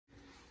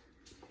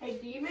Hey,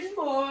 demon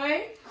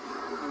boy.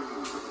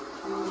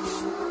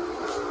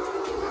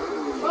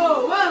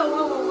 Whoa, whoa,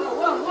 whoa, whoa,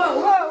 whoa, whoa,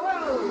 whoa,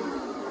 whoa.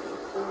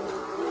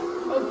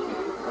 Okay.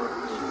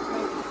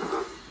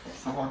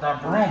 How about that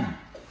broom?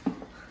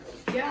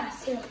 Yeah, I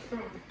see it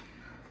from.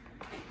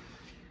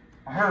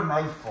 I heard a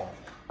knife fall.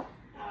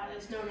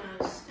 There's no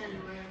knives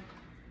anywhere.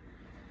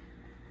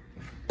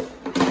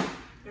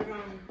 They're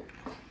gone.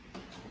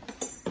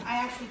 I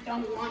actually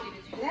don't want you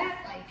to do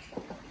that. Like,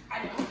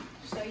 I don't.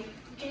 So,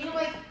 can you,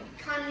 like,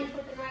 kindly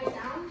put the knife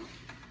down?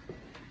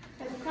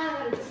 Because I'm kind of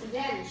at a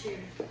disadvantage here.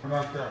 How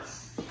about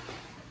this?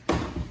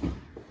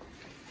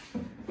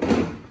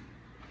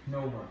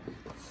 No one.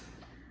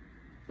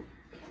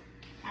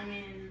 I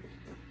mean,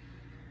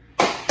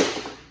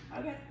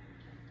 okay.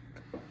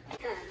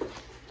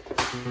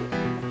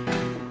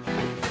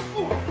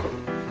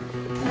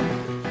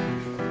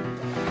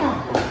 Come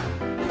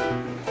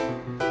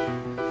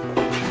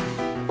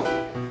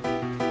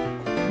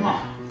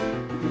on.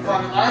 You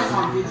found it last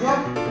time, did you?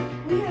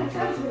 Yeah,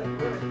 that was what it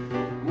was. It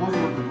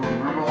wasn't with the broom.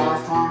 Remember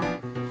last time?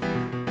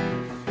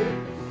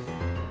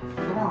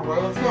 Come on, Ray,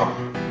 let's go.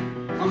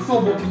 I'm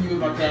still booking you with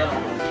my dad.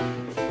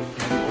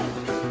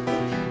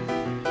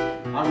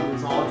 I do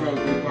this all day,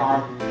 big guy. I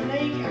know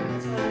you can,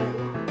 that's what I don't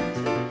want.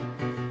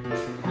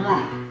 Come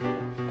on.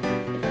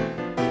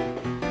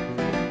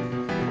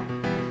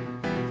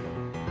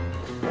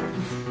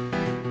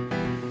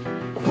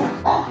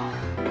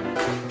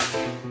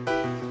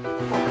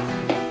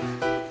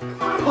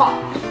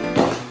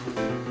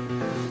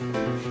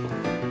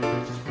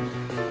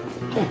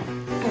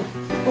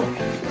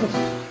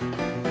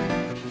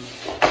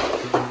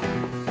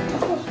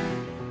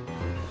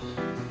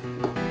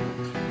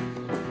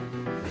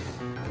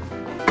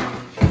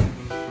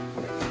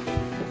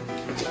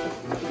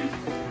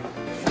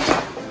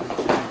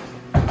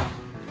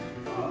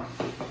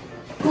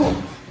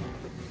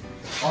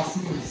 I'll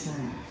see what he's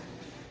saying.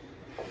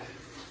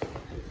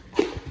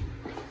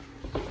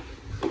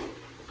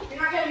 You're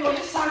not getting away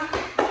this time.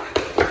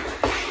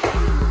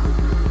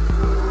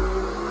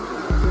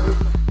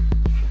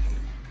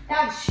 That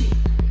was cheap.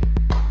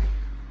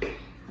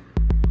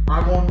 I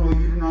won't know you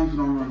tonight, you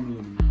don't run me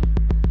tonight.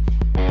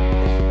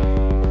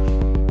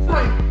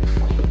 Fine.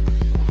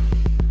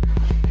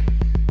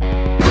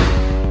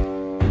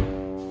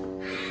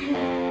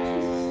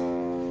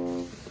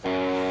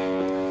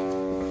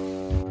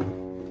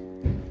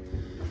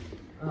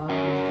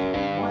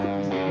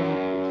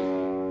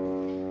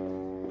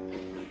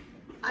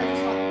 I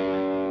just want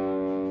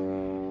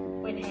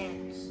with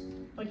hands,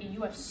 like a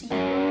UFC.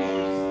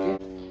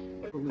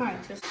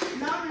 Alright, just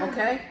no.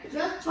 Okay?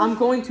 Just I'm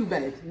going to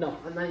bed. No,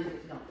 I'm not even.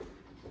 No.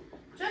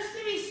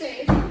 to be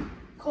safe,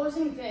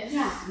 closing this.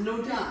 Yeah,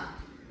 no doubt.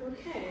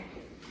 Okay.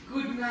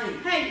 Good night.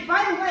 Hey,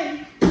 by the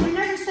way, you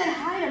never said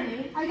hi to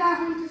me. I got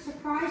home to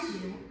surprise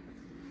you.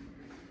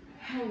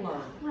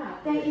 Hello. Wow,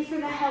 thank you for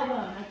the hello.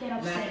 I get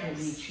That will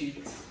upstairs. be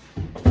cheap.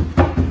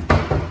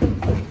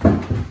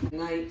 Good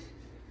night.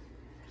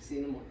 See you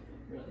in the morning.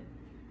 Really.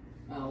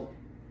 Oh.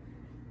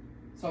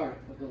 Sorry,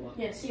 but good luck.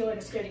 Yeah, see you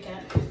later, scaredy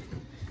cat.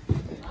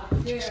 Up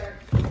there.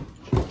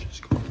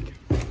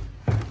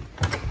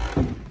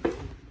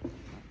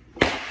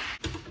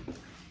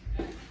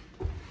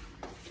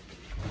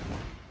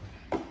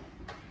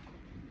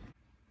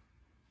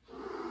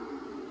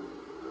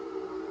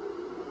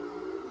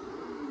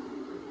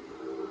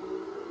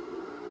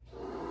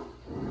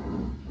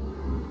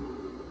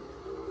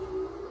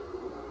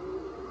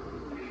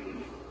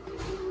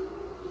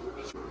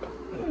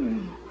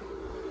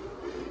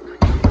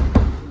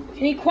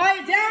 Can you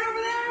quiet down over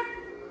there?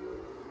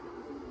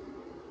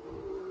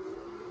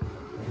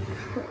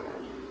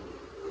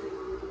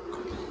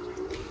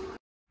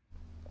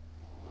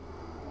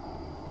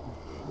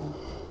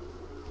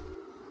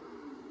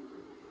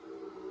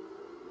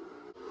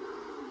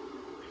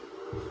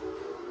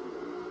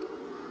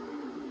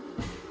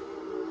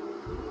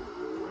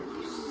 Are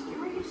you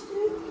serious,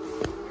 dude?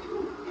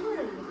 Come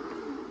on.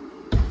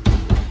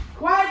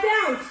 Quiet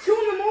down, it's 2 in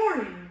the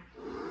morning.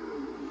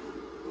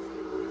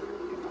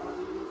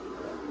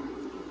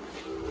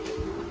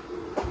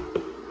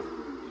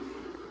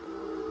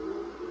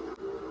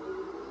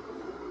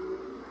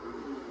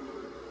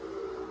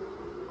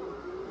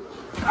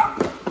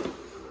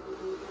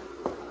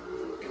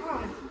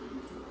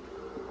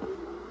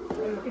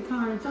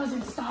 God, it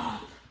doesn't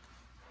stop.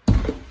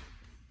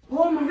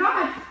 Oh my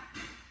God!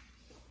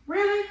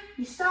 Really?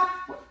 You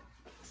stopped? What?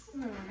 Oh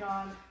my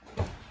God.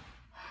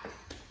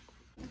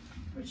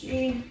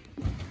 Regine.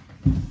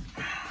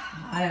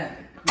 I had a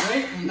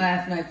great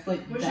last night's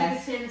sleep. Wish I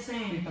could say the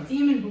same.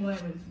 Demon boy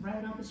was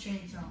revving up his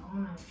chainsaw all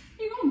night.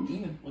 You going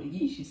demon boy?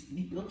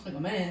 He looks like a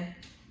man.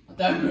 But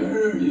that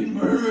burning.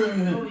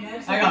 Oh,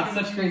 yeah, I got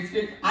such great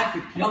spirit. I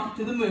could jump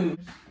to the moon.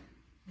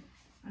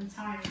 I'm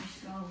tired,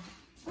 just go.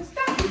 What's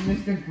that,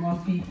 Mr.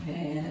 Grumpy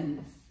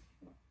Pants?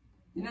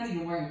 You're not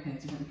even wearing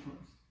pants, you're wearing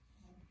shorts.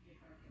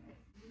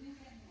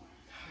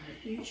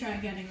 You try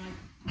getting like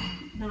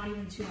not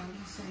even 2 hours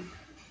of sleep.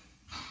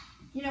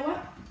 You know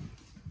what?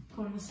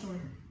 Go to the store.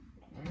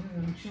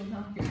 Chill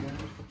out here, guys.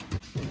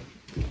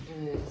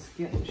 And it's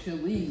getting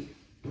chilly.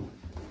 I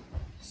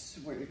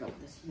swear about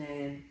this,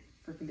 man.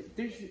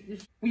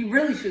 We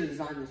really should have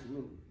designed this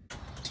room.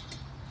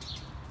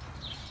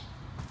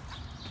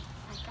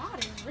 My God,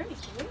 it's really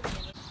cool.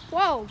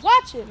 Whoa,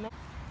 watch it, man.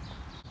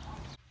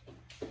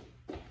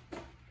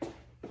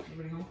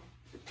 Everybody home?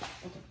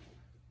 Okay.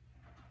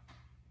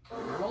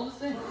 Roll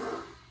this in.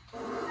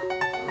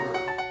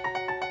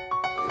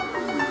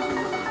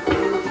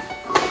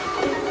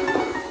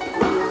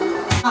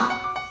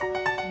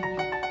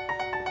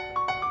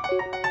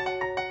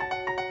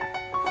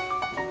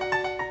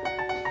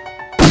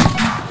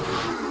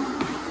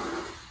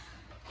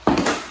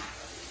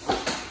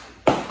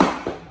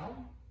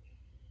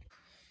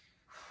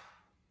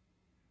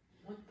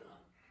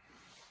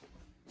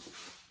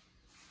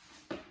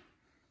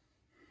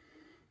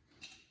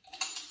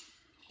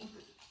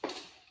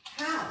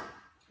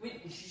 Wait,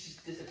 she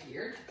just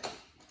disappeared?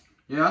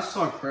 Yeah, I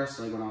saw Chris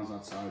like when I was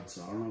outside,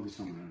 so I don't know if he's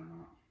coming in or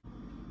not.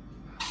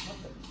 What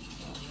the?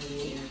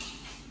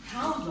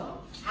 How though?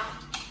 How?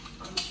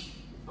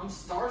 I'm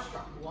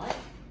starstruck. What?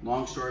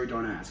 Long story,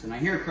 don't ask. And I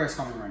hear Chris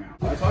coming right now.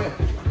 I tell you.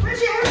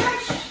 Richie,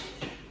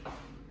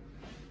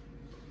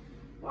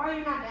 why are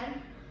you not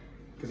dead?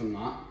 Because I'm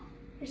not.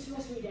 You're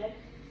supposed to be dead.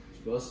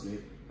 Supposed to be.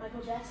 Michael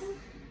Jackson?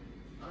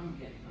 I'm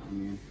getting I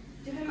mean,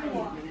 Give him I a need a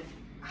walk. minute.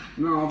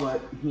 no,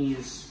 but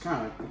he's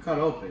kind of cut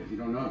open if you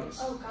don't notice.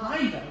 Oh, God.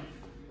 Kind of.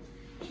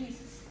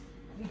 Jesus.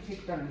 I need to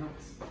take better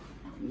notes.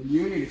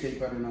 You need to take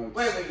better notes.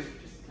 Wait. Just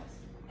test.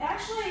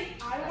 Actually,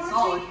 I That's want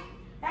solid. to take.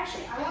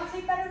 Actually, I want to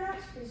take better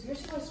notes because you're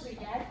supposed to be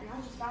dead, and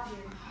I just got here.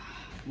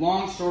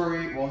 Long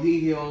story, while he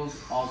heals,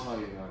 I'll tell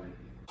you about it.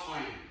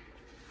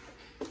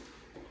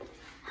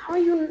 How are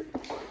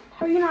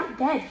you not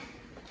dead?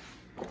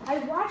 I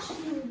watched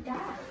you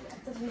die.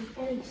 That doesn't make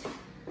any sense.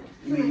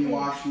 You mean you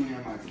watched me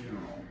at my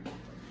funeral?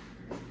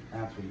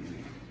 That's what you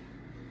mean.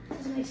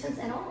 Doesn't make sense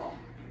at all.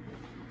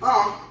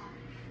 Oh.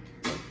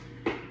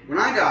 When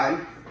I died,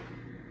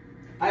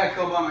 I got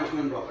killed by my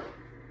twin brother.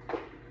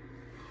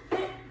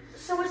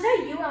 So was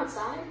that you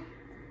outside?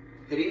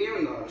 Hitting you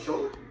in the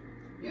shoulder?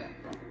 Yeah.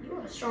 You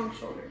have a strong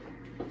shoulder.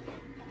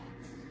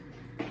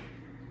 And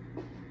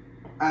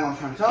I'm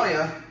trying to tell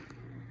you,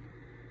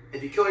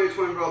 if you kill your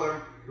twin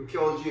brother who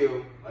killed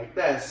you like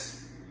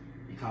this,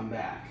 you come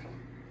back.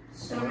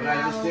 So what did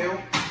I just do?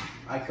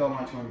 I killed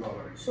my twin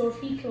brother. So if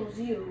he kills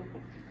you,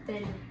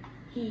 then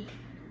he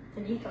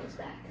comes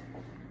back.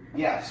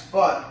 Yes,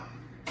 but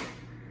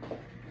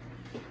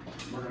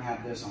we're gonna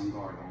have this on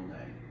guard all day.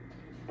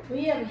 Well,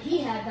 yeah, but he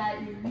had that,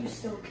 and you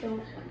still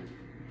killed him.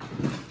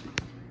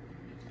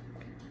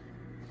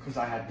 Because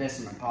I had this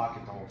in my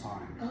pocket the whole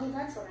time. Oh,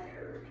 that's what I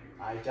heard.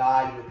 I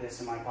died with this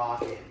in my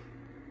pocket.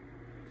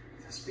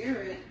 It's a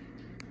spirit.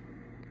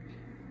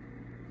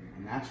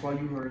 And that's why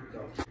you heard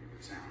the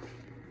sound.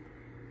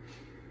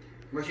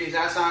 Richie, is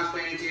that sound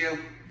explaining to you?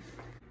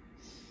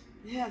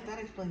 Yeah, that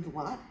explains a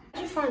lot.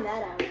 How'd you find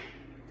that out?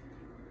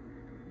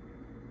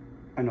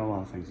 I know a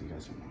lot of things you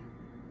guys don't know.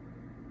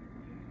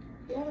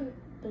 You haven't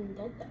been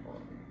dead that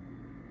long.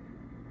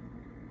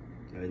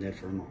 I've been dead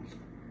for a month.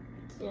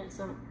 Yeah, it's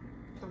not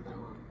that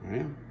long. I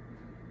am.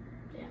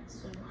 Yeah,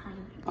 so how did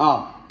you...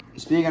 Oh,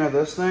 speaking of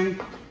this thing,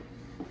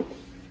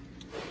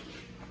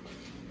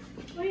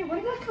 Wait, where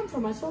did that come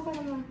from? I saw that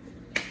on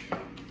the...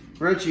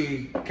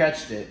 Richie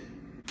catched it.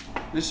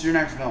 This is your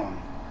next villain.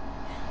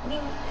 What do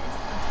you...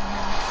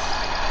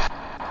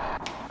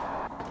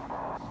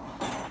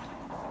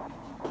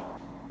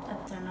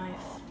 That's a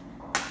knife.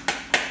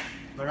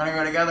 They're gonna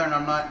go together and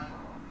I'm not.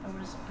 Oh,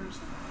 what is the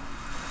person?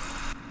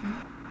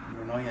 We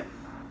don't know yet.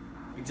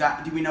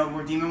 Do we know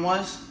where Demon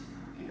was?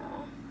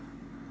 No.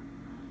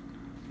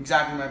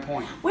 Exactly my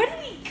point. Where did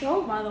he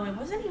go, by the way?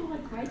 Wasn't he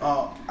like right?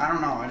 Oh, I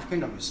don't know. I just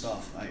cleaned up his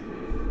stuff. I don't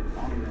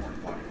even know what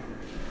to find.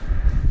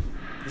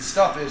 His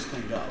stuff is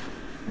cleaned up.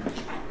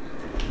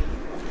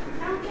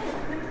 I don't get it.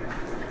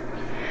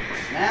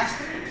 His mask,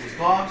 his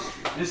gloves,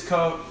 his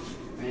coat,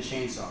 and his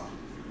chainsaw.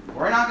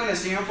 We're not gonna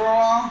see him for a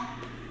while.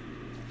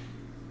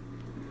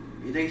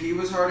 You think he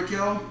was hard to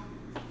kill?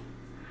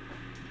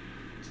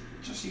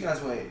 Just you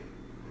guys wait.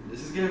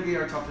 This is gonna be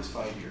our toughest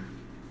fight here.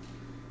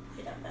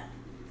 I doubt that.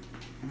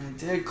 And I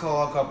did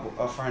call up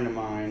a friend of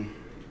mine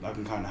that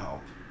can kind of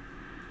help.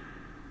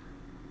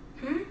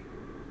 Hmm?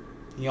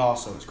 He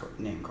also is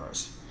named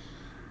Chris.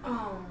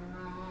 Oh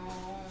no.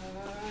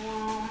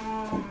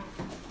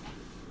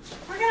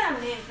 We're gonna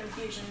have name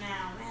confusion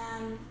now,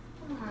 man.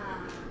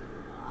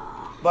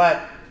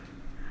 But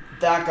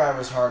that guy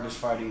was hardest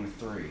fighting with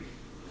 3.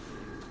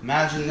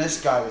 Imagine this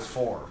guy with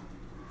 4.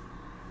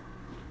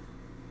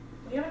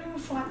 We haven't even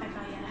fought that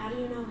guy yet. How do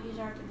you know he's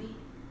hard to beat?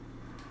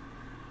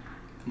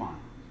 Come on.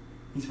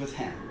 He's with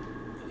him.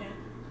 Okay.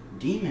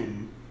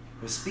 Demon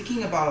was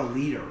speaking about a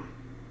leader.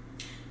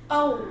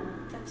 Oh,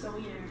 that's a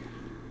leader.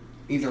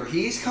 Either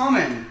he's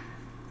coming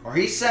or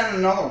he's sending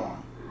another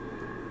one.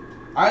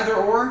 Either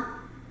or,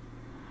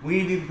 we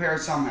need to be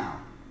prepared somehow.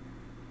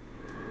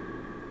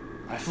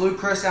 I flew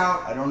Chris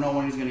out. I don't know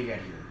when he's going to get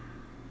here.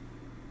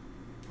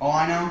 All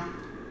I know,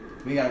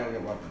 we got to go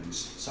get weapons.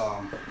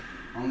 So,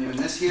 I'm leaving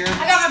this here.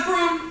 I got my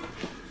broom.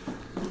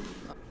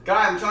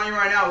 Guys, I'm telling you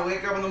right now, we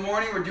wake up in the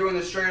morning, we're doing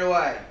this straight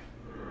away.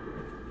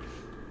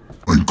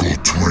 Twinkle,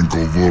 twinkle,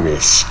 little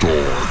star,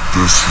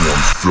 this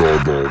one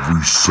fell to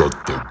reset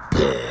the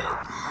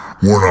bar.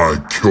 When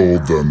I kill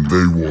them,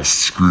 they will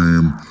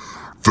scream,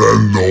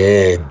 then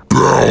they'll all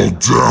bow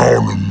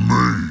down to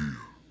me.